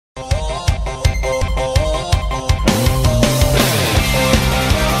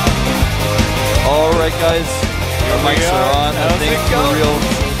guys. Our mics are on. I think for real.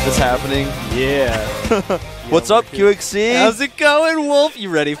 It's happening. Yeah. What's up, QXC? How's it going, Wolf?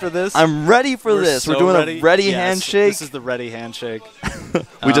 You ready for this? I'm ready for this. So We're doing a ready handshake. This is the ready handshake.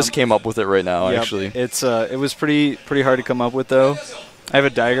 We just came up with it right now, actually. It's it was pretty hard to come up with, though. I have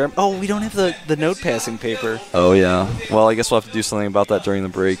a diagram. Oh, we don't have the note passing paper. Oh, yeah. Well, I guess we'll have to do something about that during the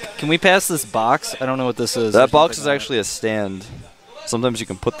break. Can we pass this box? I don't know what this is. That box is actually a stand. Sometimes you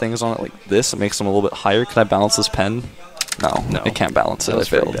can put things on it like this. It makes them a little bit higher. Can I balance this pen? No, it can't balance it. I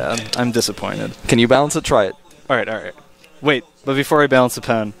failed. Bad. I'm disappointed. Can you balance it? Try it. All right. Wait, but before I balance the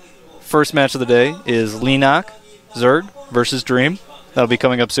pen, first match of the day is Leenock, Zerg versus Dream. That'll be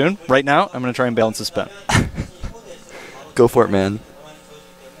coming up soon. Right now, I'm going to try and balance this pen. Go for it, man.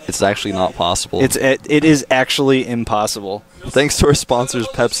 It's actually not possible. It is actually impossible. Thanks to our sponsors,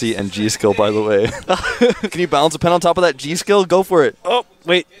 Pepsi and G-Skill, by the way. Can you balance a pen on top of that G-Skill? Go for it. Oh,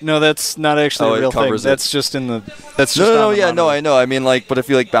 wait. No, that's not actually a real thing. That's just in the... That's just no, I know. I mean, like, but if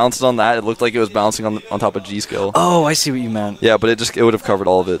you, like, bounced it on that, it looked like it was bouncing on top of G-Skill. Oh, I see what you meant. Yeah, but it would have covered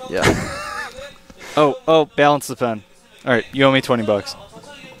all of it. Yeah. Oh, balance the pen. All right, you owe me $20.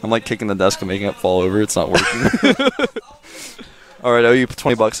 I'm, like, kicking the desk and making it fall over. It's not working. All right, I owe you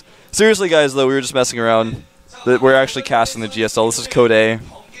 $20. Seriously, guys, though, we were just messing around. We're actually casting the GSL. This is Code A.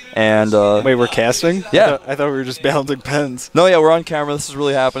 And wait, we're casting? Yeah. I thought we were just balancing pens. No, yeah, we're on camera. This is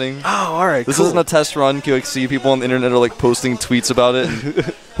really happening. Oh, all right, This isn't a test run. QXC people on the internet are like posting tweets about it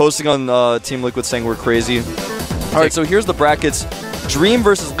and posting on Team Liquid saying we're crazy. All right, so here's the brackets. Dream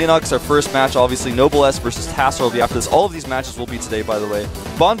versus Leenock is our first match, obviously. Noble S versus Tassel will be after this. All of these matches will be today, by the way.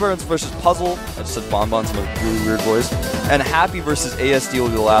 Bonbons versus Puzzle. I just said Bonbons in a really weird voice. And Happy versus ASD will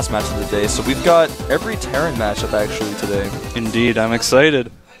be the last match of the day. So we've got every Terran matchup, actually, today. Indeed, I'm excited.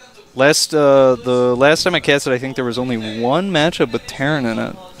 The last time I casted, I think there was only one matchup with Terran in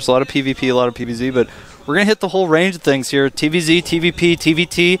it. There's a lot of PvP, a lot of PvZ, but we're going to hit the whole range of things here. TvZ, TvP,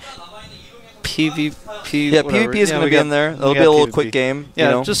 TvT, PvP. Yeah, PvP is going to be in there. It'll be a little quick game. Yeah,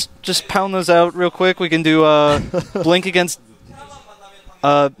 you know? just pound those out real quick. We can do Blink against...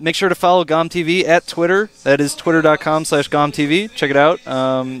 make sure to follow GomTV at Twitter. That is twitter.com/GomTV. Check it out.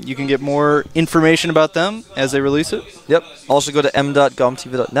 You can get more information about them as they release it. Yep. Also go to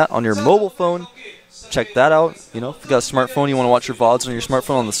m.gomtv.net on your mobile phone. Check that out. You know, if you got a smartphone, you want to watch your VODs on your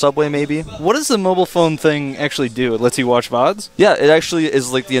smartphone on the subway, maybe. What does the mobile phone thing actually do? It lets you watch VODs? Yeah, it actually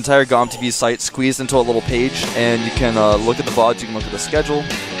is like the entire GomTV site squeezed into a little page, and you can look at the VODs, you can look at the schedule.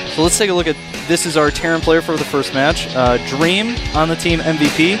 So let's take a look at, this is our Terran player for the first match. Dream on the team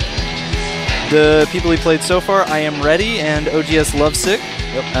MVP. The people he played so far, I Am Ready and OGS Lovesick.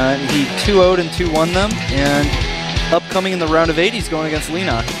 Yep. He 2-0'd and 2-1 them, and upcoming in the round of 8, he's going against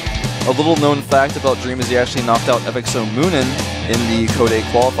Leenock. A little known fact about Dream is he actually knocked out FXO Moonin in the Code A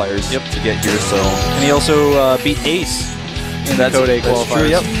qualifiers to get here. So, and he also beat Ace in the Code A qualifiers. True,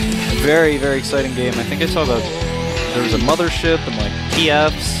 yep. Very, very exciting game. I think I saw there was a mothership and like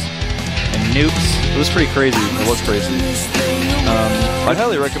PFs and nukes. It was pretty crazy. It was crazy. I'd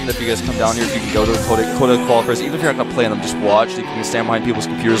highly recommend if you guys come down here, if you can go to the Code A qualifiers, even if you're not going to play them, just watch. You can stand behind people's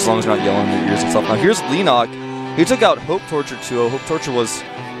computers as long as you're not yelling in their ears and stuff. Now here's Leenock. He took out Hope Torture 2-0. Hope Torture was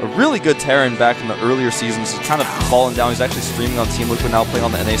a really good Terran back in the earlier seasons. He's kind of fallen down. He's actually streaming on Team Liquid now, playing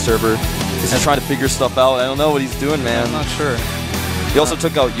on the NA server. He's just trying to figure stuff out. I don't know what he's doing, man. I'm not sure. He also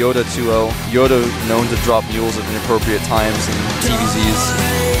took out Yoda 2-0. Yoda known to drop mules at inappropriate times and TVZs.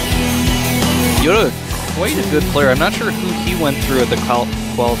 Yoda, quite a good player. I'm not sure who he went through at the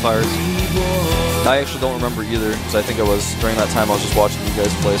qualifiers. I actually don't remember either, because I think I was, during that time, I was just watching you guys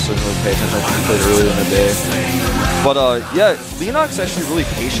play, so I didn't really pay attention. I think he played earlier in the day. But, yeah, Leenock's actually really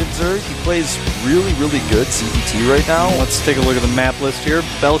patient, Zerg. He plays really, really good CPT right now. Let's take a look at the map list here.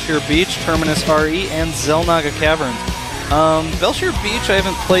 Belshire Beach, Terminus RE, and Zelnaga Caverns. Belshire Beach I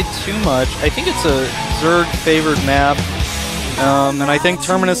haven't played too much. I think it's a Zerg-favored map. And I think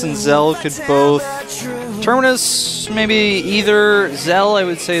Terminus and Zell could both... Terminus, maybe either. Zell, I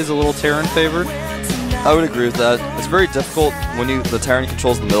would say, is a little Terran-favored. I would agree with that. It's very difficult when the Terran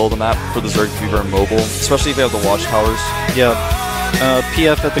controls the middle of the map for the Zerg to be very mobile, especially if you have the watchtowers. Yeah.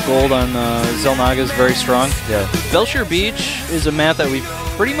 PF at the gold on Zelnaga is very strong. Yeah. Belshire Beach is a map that we've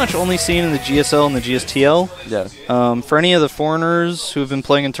pretty much only seen in the GSL and the GSTL. Yeah. For any of the foreigners who have been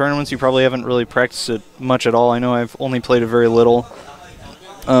playing in tournaments, you probably haven't really practiced it much at all. I know I've only played it very little.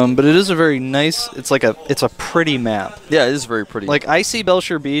 But it is a very nice, it's a pretty map. Yeah, it is very pretty. Like, I see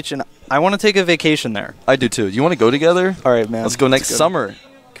Belshire Beach, and I want to take a vacation there. I do too. You want to go together? All right, man. Let's go next summer.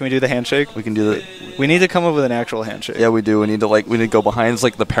 Can we do the handshake? We can do that. We need to come up with an actual handshake. Yeah, we do. We need to go behind. It's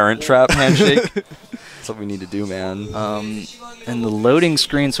like the Parent Trap handshake. That's what we need to do, man. And the loading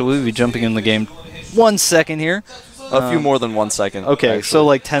screen, so we'll be jumping in the game 1 second here. A few more than 1 second. Okay, actually. so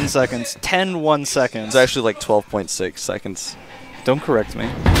like 10 seconds. 1 seconds. It's actually like 12.6 seconds. Don't correct me.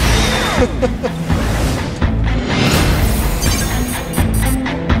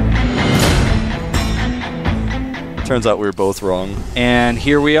 Turns out we were both wrong. And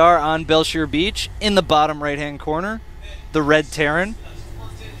here we are on Belshire Beach in the bottom right-hand corner. The Red Terran.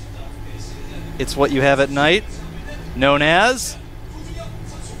 It's what you have at night, known as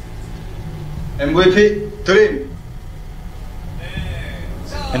MVP Dream.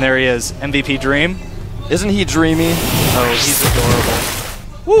 And there he is, MVP Dream. Isn't he dreamy? Oh, he's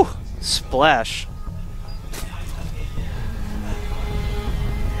adorable. Woo! Splash.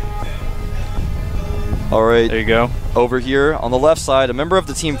 All right. There you go. Over here on the left side, a member of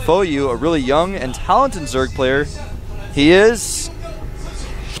the team Foyu, a really young and talented Zerg player. He is...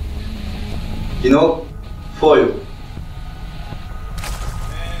 Leenock for you.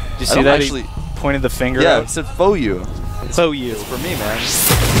 Did you see that? Actually, He pointed the finger yeah, out. it said Foyu. Foyu. For me,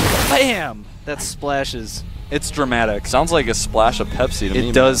 man. Bam! That splashes. It's dramatic. Sounds like a splash of Pepsi to me.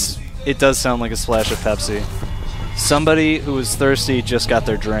 It does. It does sound like a splash of Pepsi. Somebody who was thirsty just got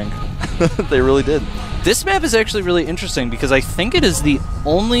their drink. They really did. This map is actually really interesting because I think it is the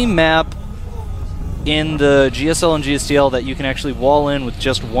only map in the GSL and GSTL that you can actually wall in with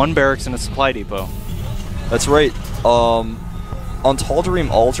just one barracks and a supply depot. That's right. On Tal'Darim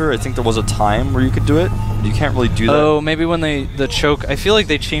Altar, I think there was a time where you could do it. You can't really do that. Oh, maybe when the choke. I feel like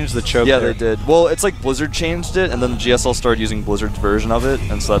they changed the choke. Yeah, there. they did. Well, it's like Blizzard changed it, and then the GSL started using Blizzard's version of it,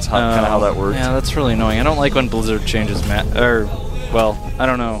 and so that's kind of how that worked. Yeah, that's really annoying. I don't like when Blizzard changes well, I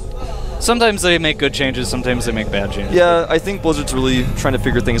don't know. Sometimes they make good changes, sometimes they make bad changes. Yeah, I think Blizzard's really trying to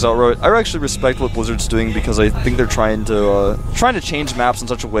figure things out right. I actually respect what Blizzard's doing because I think they're trying to change maps in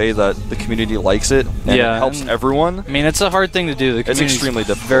such a way that the community likes it and it helps everyone. I mean, it's a hard thing to do. The It's extremely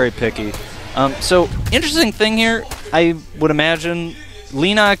difficult. Very picky. So, interesting thing here, I would imagine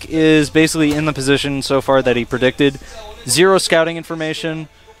Leenock is basically in the position so far that he predicted. 0 scouting information,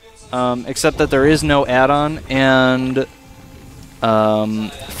 except that there is no add-on, and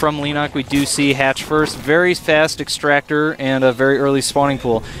from Leenock we do see Hatch first, very fast extractor, and a very early spawning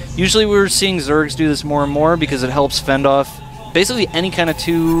pool. Usually we're seeing Zergs do this more and more because it helps fend off basically any kind of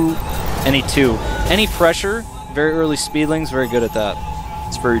any pressure. Very early speedlings, very good at that.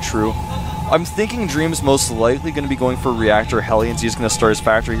 It's very true. I'm thinking Dream's most likely going to be going for Reactor Hellions. He's going to start his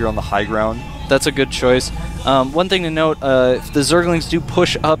factory here on the high ground. That's a good choice. One thing to note, if the Zerglings do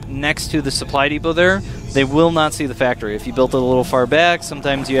push up next to the supply depot there, they will not see the factory. If you built it a little far back,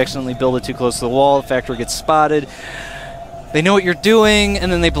 sometimes you accidentally build it too close to the wall, the factory gets spotted. They know what you're doing,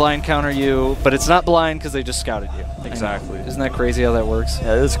 and then they blind counter you, but it's not blind because they just scouted you. Exactly. Isn't that crazy how that works?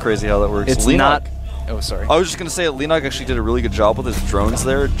 Yeah, it is crazy how that works. It's Leenock, not... Oh, sorry. I was just going to say that Leenock actually did a really good job with his drones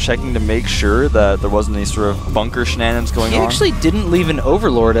there, checking to make sure that there wasn't any sort of bunker shenanigans going on. He actually didn't leave an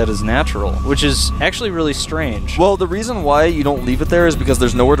Overlord at his natural, which is actually really strange. Well, the reason why you don't leave it there is because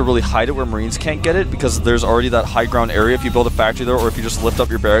there's nowhere to really hide it where Marines can't get it, because there's already that high ground area if you build a factory there, or if you just lift up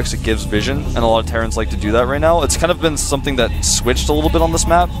your barracks, it gives vision, and a lot of Terrans like to do that right now. It's kind of been something that switched a little bit on this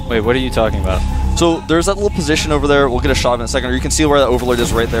map. Wait, what are you talking about? So there's that little position over there, we'll get a shot in a second, or you can see where that Overlord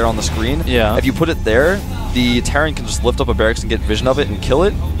is right there on the screen. Yeah. If you put it there, the Terran can just lift up a barracks and get vision of it and kill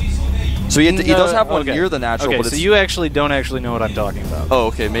it. So he does have one near the natural, okay, but so it's... you actually don't know what I'm talking about. Oh,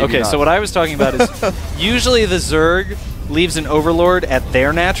 okay, maybe Okay, not. so what I was talking about is usually the Zerg leaves an Overlord at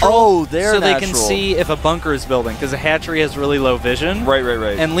their natural. Oh, their so natural. they can see if a bunker is building, because a hatchery has really low vision. Right.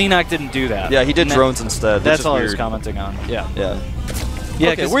 And Leenock didn't do that. Yeah, he did And drones instead. That's which is all weird. I was commenting on. Yeah. Yeah.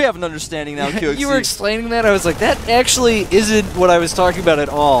 Yeah, okay, we have an understanding now, QXC. You were explaining that, I was like, that actually isn't what I was talking about at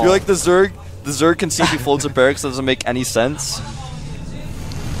all. You're like, the Zerg can see if he floats a barracks, that doesn't make any sense.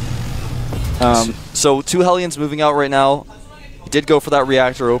 So 2 Hellions moving out right now. He did go for that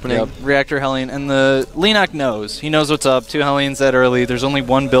reactor opening. Yep, Reactor Hellion, and the Leenock knows. He knows what's up. 2 Hellions that early. There's only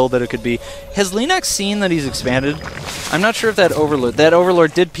one build that it could be. Has Leenock seen that he's expanded? I'm not sure if that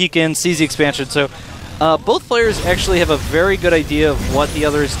Overlord did peek in, sees the expansion, so both players actually have a very good idea of what the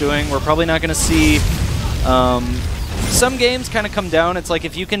other is doing. We're probably not going to see... some games kind of come down. It's like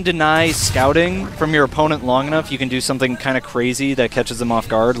if you can deny scouting from your opponent long enough, you can do something kind of crazy that catches them off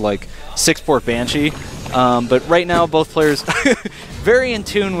guard, like 6-port Banshee. But right now, both players very in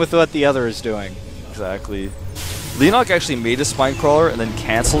tune with what the other is doing. Exactly. Leenock actually made a spine crawler and then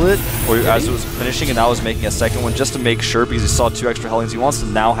canceled it, or as it was finishing, and now is making a second one just to make sure, because he saw 2 extra Hellions. He wants to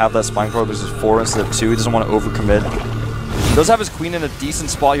now have that spine crawler because it's 4 instead of 2. He doesn't want to overcommit. He does have his queen in a decent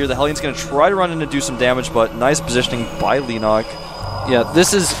spot here. The Hellion's going to try to run in and do some damage, but nice positioning by Leenock. Yeah,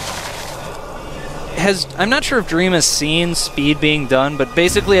 this is... I'm not sure if Dream has seen speed being done, but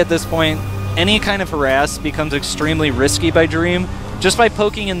basically at this point, any kind of harass becomes extremely risky by Dream. Just by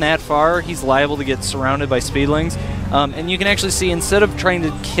poking in that far, he's liable to get surrounded by speedlings. And you can actually see, instead of trying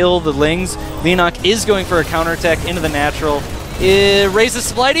to kill the lings, Leenock is going for a counterattack into the natural. It raises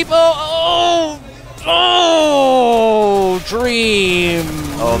supply depot. Oh, Dream.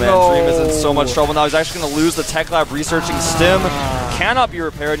 Oh, man, no. Dream is in so much trouble now. He's actually going to lose the Tech Lab researching stim. Cannot be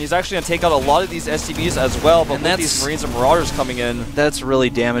repaired, and he's actually going to take out a lot of these SCVs as well, but with these Marines and Marauders coming in. That's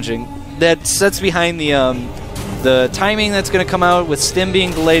really damaging. That sets behind the timing that's going to come out with stim being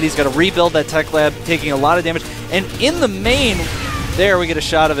delayed. He's got to rebuild that Tech Lab, taking a lot of damage. And in the main, there we get a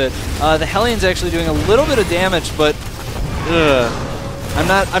shot of it. The Hellions actually doing a little bit of damage, but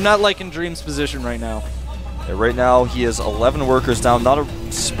I'm not liking Dream's position right now. Yeah, right now, he is 11 workers down. Not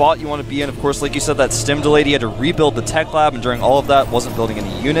a spot you want to be in. Of course, like you said, that stim delayed. He had to rebuild the Tech Lab, and during all of that, wasn't building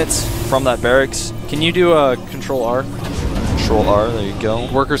any units from that barracks. Can you do a Control R? Control R, there you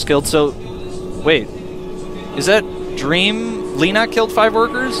go. Workers killed. So, wait. Is that Dream? Leenock killed 5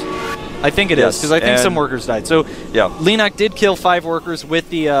 workers? I think it is, because I think some workers died. So, yeah, Leenock did kill 5 workers with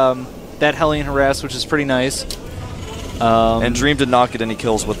the that Hellion harass, which is pretty nice. And Dream did not get any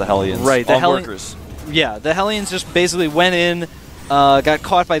kills with the Hellions. Right, the workers. Yeah, the Hellions just basically went in, got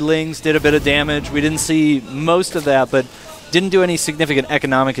caught by lings, did a bit of damage. We didn't see most of that, but didn't do any significant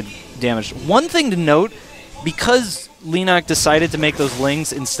economic damage. One thing to note, because Leenock decided to make those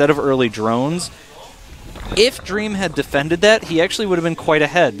lings instead of early drones, if Dream had defended that, he actually would have been quite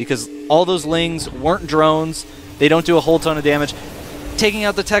ahead, because all those lings weren't drones. They don't do a whole ton of damage. Taking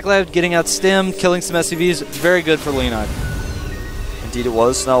out the Tech Lab, getting out stim, killing some SCVs, very good for Leenock. Indeed it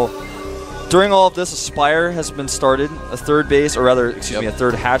was. Now, during all of this, a Spire has been started, a third base, or rather, excuse me, a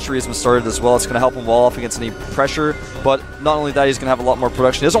third hatchery has been started as well. It's going to help him wall off against any pressure, but not only that, he's going to have a lot more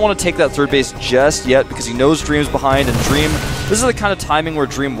production. He doesn't want to take that third base just yet because he knows Dream's behind, and Dream, this is the kind of timing where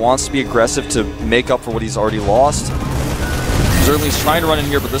Dream wants to be aggressive to make up for what he's already lost. Certainly he's trying to run in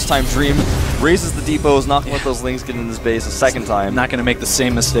here, but this time Dream raises the depot, is not going to let those lings get in his base a second time. Not going to make the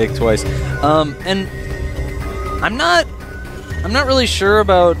same mistake twice. And I'm not really sure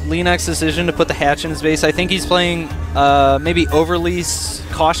about Leenock's decision to put the hatch in his base. I think he's playing maybe overly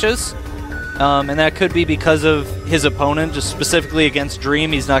cautious, and that could be because of his opponent, just specifically against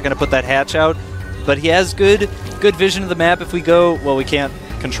Dream. He's not going to put that hatch out, but he has good vision of the map. If we go, well, we can't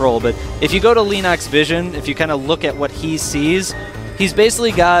control, but if you go to Leenock's vision, if you kind of look at what he sees, he's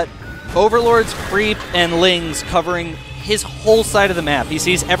basically got Overlords, Creep, and Lings covering his whole side of the map. He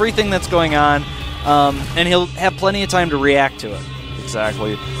sees everything that's going on, and he'll have plenty of time to react to it.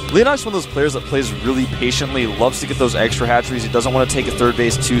 Exactly. Leenock's one of those players that plays really patiently, loves to get those extra hatcheries. He doesn't want to take a third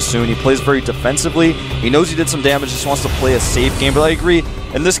base too soon. He plays very defensively. He knows he did some damage, just wants to play a safe game. But I agree,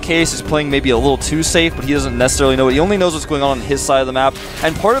 in this case, he's playing maybe a little too safe, but he doesn't necessarily know it. He only knows what's going on his side of the map.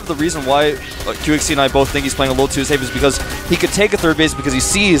 And part of the reason why QXC and I both think he's playing a little too safe is because he could take a third base because he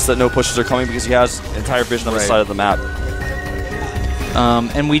sees that no pushes are coming because he has entire vision on his side of the map.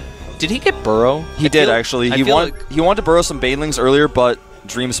 And did he get burrow? He did, actually. He wanted to burrow some banelings earlier, but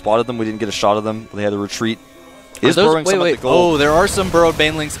Dream spotted them. We didn't get a shot of them. They had to retreat. Is burrowing some at the gold. Oh, there are some burrowed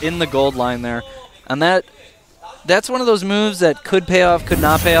banelings in the gold line there. And that's one of those moves that could pay off, could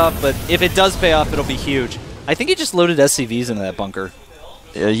not pay off, but if it does pay off, it'll be huge. I think he just loaded SCVs into that bunker.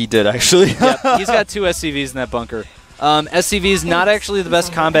 Yeah, he did, actually. Yep, he's got 2 SCVs in that bunker. SCVs not actually the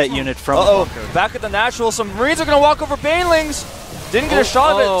best combat unit from the bunker. Back at the natural, some Marines are going to walk over banelings. Didn't get a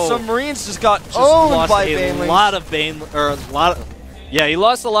shot of it. Some Marines just got owned by banelings. Yeah, he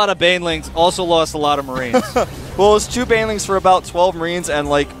lost a lot of banelings, also lost a lot of Marines. Well, it's 2 banelings for about 12 Marines, and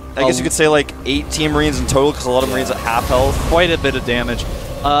I guess you could say 18 Marines in total, because a lot of Marines at half health. Quite a bit of damage.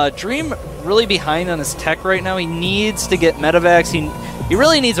 Dream really behind on his tech right now. He needs to get medevacs. He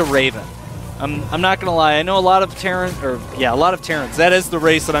really needs a Raven. I'm not gonna lie. I know a lot of Terrans. That is the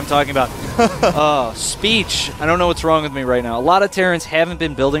race that I'm talking about. Speech. I don't know what's wrong with me right now. A lot of Terrans haven't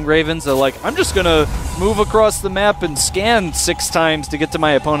been building Ravens. They're like, I'm just gonna move across the map and scan 6 times to get to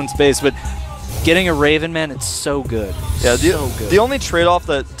my opponent's base. But getting a Raven, man, it's so good. Yeah, the only trade-off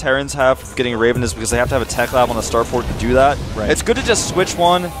that Terrans have for getting a Raven is because they have to have a tech lab on the starport to do that. Right. It's good to just switch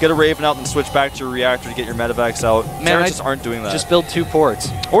one, get a Raven out, and switch back to your reactor to get your medevacs out. Terrans just aren't doing that. Just build 2 ports.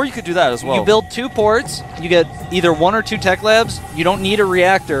 Or you could do that as well. You build 2 ports, you get either 1 or 2 tech labs. You don't need a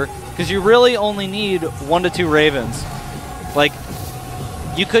reactor, because you really only need 1 to 2 Ravens.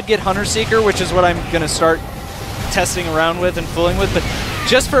 You could get Hunter Seeker, which is what I'm going to start testing around with and fooling with, but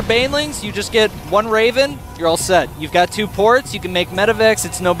just for banelings, you just get 1 Raven, you're all set. You've got 2 ports, you can make medevacs,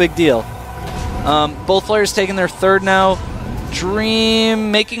 it's no big deal. Both players taking their 3rd now.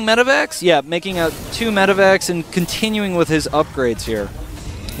 Dream making medevacs? Yeah, making out 2 medevacs and continuing with his upgrades here.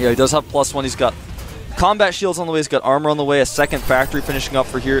 Yeah, he does have +1. He's got combat shields on the way. He's got armor on the way. A second factory finishing up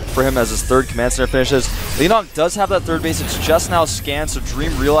for him as his third command center finishes. Leenock does have that third base. It's just now scanned, so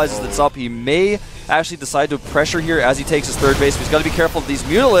Dream realizes it's up. He may actually decide to pressure here as he takes his third base, but he's got to be careful of these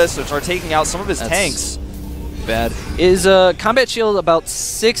Mutalisks, which are taking out some of his tanks. Bad. Is combat shield about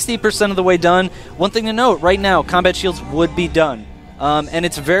 60% of the way done? One thing to note, right now, combat shields would be done. And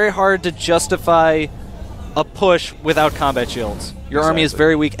it's very hard to justify a push without combat shields. Your army is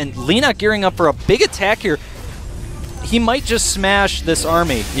very weak, and Leenock gearing up for a big attack here. He might just smash this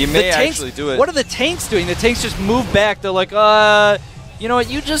army. He may actually do it. What are the tanks doing? The tanks just move back. They're like, you know what,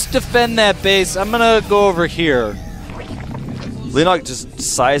 you just defend that base. I'm going to go over here. Leenock just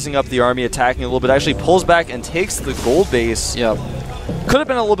sizing up the army, attacking a little bit, actually pulls back and takes the gold base. Yep. Could have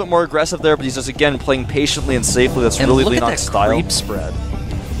been a little bit more aggressive there, but he's just, again, playing patiently and safely. That's really Leenock's style. Creep spread.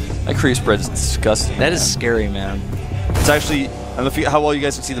 That creep spread is disgusting. That is scary, man. It's actually, I don't know how well you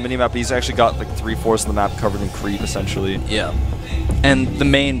guys can see the minimap, but he's actually got like 3/4 of the map covered in creep, essentially. Yeah. And the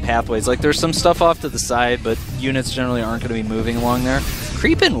main pathways, like there's some stuff off to the side, but units generally aren't going to be moving along there.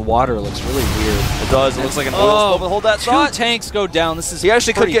 Creep in water looks really weird. It does. It looks like an oil spill, but hold that thought. 2 tanks go down. This is He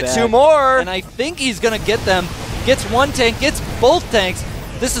actually could get bad. 2 more. And I think he's going to get them. Gets 1 tank, gets both tanks.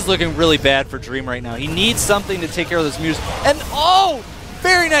 This is looking really bad for Dream right now. He needs something to take care of this Muse. And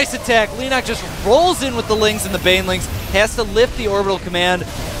very nice attack. Leenock just rolls in with the Lings and the Banelings. Has to lift the orbital command.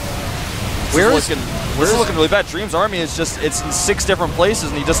 This is looking really bad. Dream's army is just, it's in 6 different places,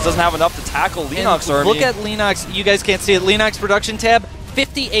 and he just doesn't have enough to tackle Leenock's army. Look at Leenock's, you guys can't see it, Leenock's production tab,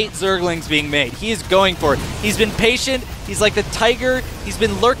 58 Zerglings being made. He is going for it. He's been patient. He's like the tiger. He's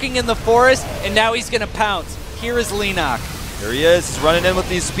been lurking in the forest, and now he's going to pounce. Here is Leenock. There he is. He's running in with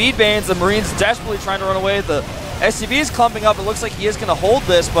these speed banes. The Marines desperately trying to run away. The SCV is clumping up. It looks like he is going to hold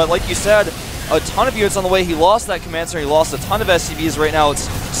this, but like you said, a ton of units on the way. He lost that command center. He lost a ton of SCVs. Right now it's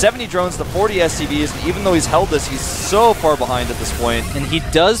 70 drones to 40 SCVs, and even though he's held this, he's so far behind at this point. And he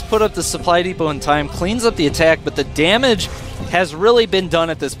does put up the supply depot in time, cleans up the attack, but the damage has really been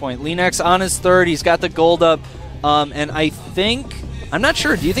done at this point. Leenock's on his third. He's got the gold up, and I think, I'm not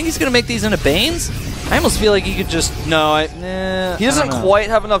sure, do you think he's going to make these into Banes? I almost feel like he could just, he doesn't quite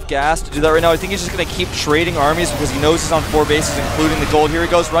have enough gas to do that right now. I think he's just going to keep trading armies because he knows he's on 4 bases, including the gold. Here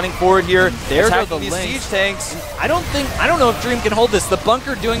he goes, running forward here, attacking these siege tanks. I don't know if Dream can hold this. The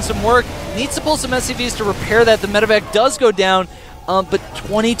bunker doing some work, needs to pull some SCVs to repair that. The medevac does go down, but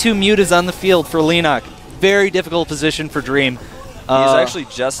 22 mutas on the field for Leenock. Very difficult position for Dream. He's actually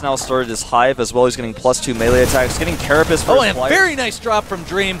just now started his hive as well. He's getting +2 melee attacks, getting Carapace for his and a very nice drop from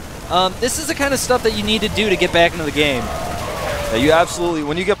Dream. This is the kind of stuff that you need to do to get back into the game. Yeah, you absolutely,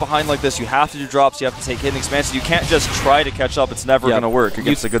 when you get behind like this, you have to do drops, you have to take hidden expansion. You can't just try to catch up. It's never going to work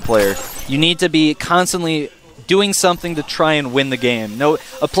against a good player. You need to be constantly doing something to try and win the game. No,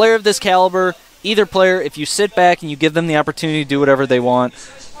 a player of this caliber, either player, if you sit back and you give them the opportunity to do whatever they want,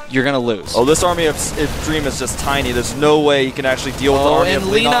 you're going to lose. Oh, this army of Dream is just tiny. There's no way he can actually deal with the army of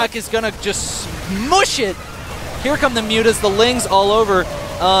Leenock. And Leenock is going to just smush it. Here come the mutas, the Lings all over,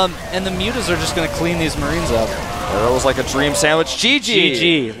 and the mutas are just going to clean these Marines up. That was like a Dream sandwich. GG!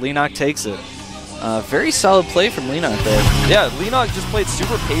 GG. Leenock takes it. Very solid play from Leenock there. Yeah, Leenock just played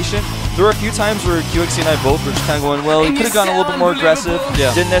super patient. There were a few times where QXC and I both were just kind of going, well, he could have gone a little bit more aggressive.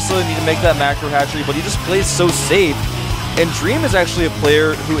 Yeah. Didn't necessarily need to make that macro hatchery, but he just plays so safe. And Dream is actually a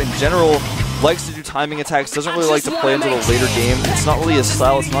player who, in general, likes to do timing attacks, doesn't really like to play into the later game. It's not really his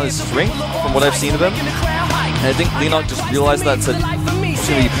style, it's not his strength, from what I've seen of him. And I think Leenock just realized that, said, he's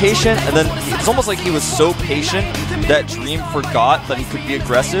going to be patient, and then it's almost like he was so patient that Dream forgot that he could be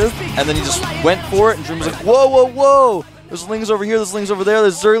aggressive, and then he just went for it, and Dream was like, whoa, whoa, whoa! There's Lings over here, there's Lings over there,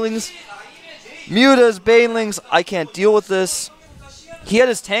 there's Zerglings, Mutas, Banelings, I can't deal with this. He had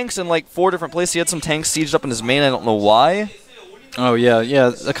his tanks in like 4 different places. He had some tanks sieged up in his main, I don't know why. Oh,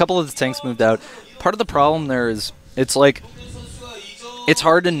 yeah. A couple of the tanks moved out. Part of the problem there is, it's like, it's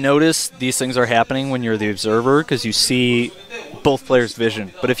hard to notice these things are happening when you're the observer because you see both players'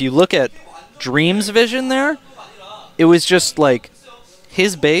 vision. But if you look at Dream's vision there, it was just like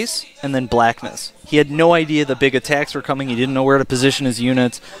his base and then blackness. He had no idea the big attacks were coming. He didn't know where to position his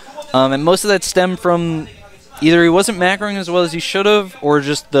units. And most of that stemmed from either he wasn't macroing as well as he should have, or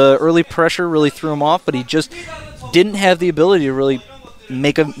just the early pressure really threw him off, but he just didn't have the ability to really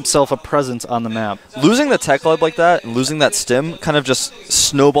make himself a presence on the map. Losing the tech lab like that and losing that stim kind of just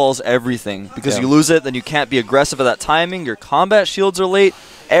snowballs everything, because you lose it, then you can't be aggressive at that timing, your combat shields are late,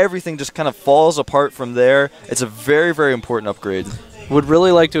 everything just kind of falls apart from there. It's a very, very important upgrade. Would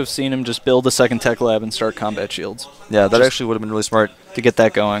really like to have seen him just build a second tech lab and start combat shields. Yeah, that actually would have been really smart to get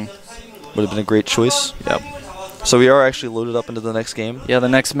that going. Would have been a great choice. Yep. So we are actually loaded up into the next game. Yeah, the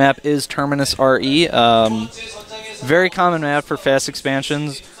next map is Terminus RE. Very common map for fast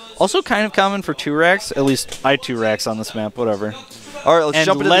expansions. Also kind of common for 2-racks. At least I 2-racks on this map, whatever. All right, let's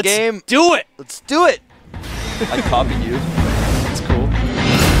jump into the game. Do it! Let's do it! I copied you. That's cool.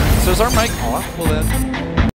 So is our mic off? Will that...